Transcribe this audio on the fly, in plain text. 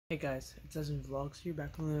Hey guys, it's Desmond Vlogs here,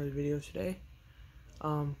 back with another video today.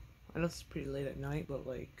 I know it's pretty late at night, but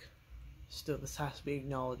still this has to be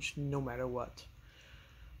acknowledged no matter what.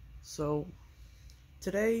 So,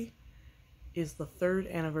 today is the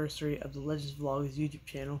 3rd anniversary of the Legends Vlogs YouTube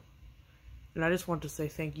channel. And I just want to say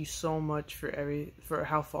thank you so much for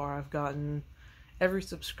how far I've gotten. Every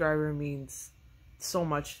subscriber means so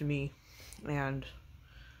much to me, and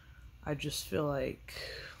I just feel like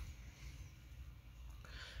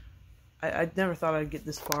I never thought I'd get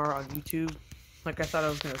this far on YouTube. I thought I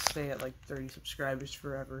was going to stay at 30 subscribers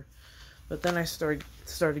forever. But then I started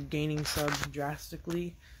gaining subs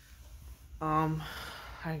drastically. I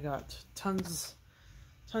got tons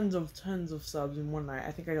of subs in one night.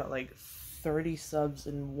 I think I got 30 subs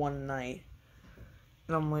in one night.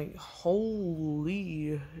 And I'm like,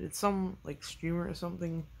 holy, did some streamer or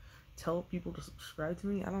something tell people to subscribe to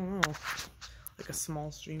me? I don't know. A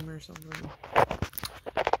small streamer or something.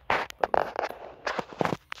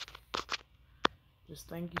 Just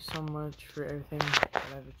thank you so much for everything that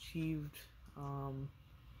I've achieved,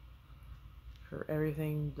 for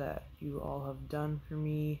everything that you all have done for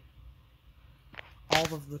me, all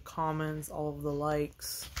of the comments, all of the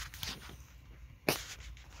likes,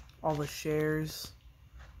 all the shares.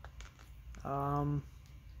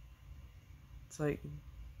 It's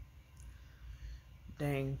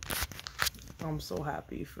dang, I'm so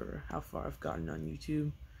happy for how far I've gotten on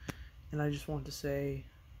YouTube, and I just want to say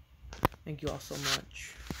thank you all so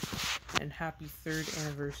much, and happy 3rd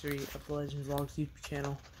anniversary of the Legends Vlogs YouTube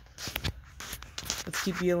channel. Let's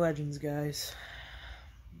keep being legends, guys.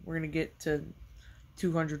 We're gonna get to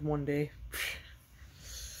 200 one day.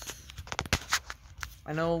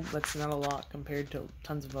 I know that's not a lot compared to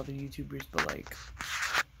tons of other YouTubers, but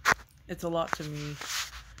it's a lot to me,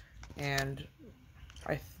 and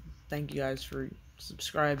I thank you guys for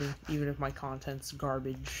subscribing, even if my content's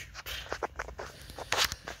garbage.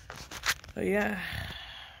 But yeah,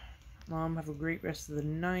 have a great rest of the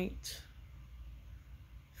night.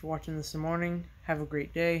 If you're watching this in the morning, have a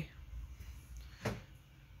great day.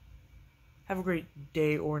 Have a great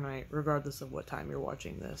day or night, regardless of what time you're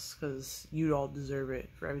watching this, because you all deserve it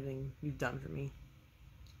for everything you've done for me.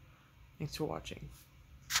 Thanks for watching.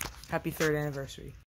 Happy 3rd anniversary.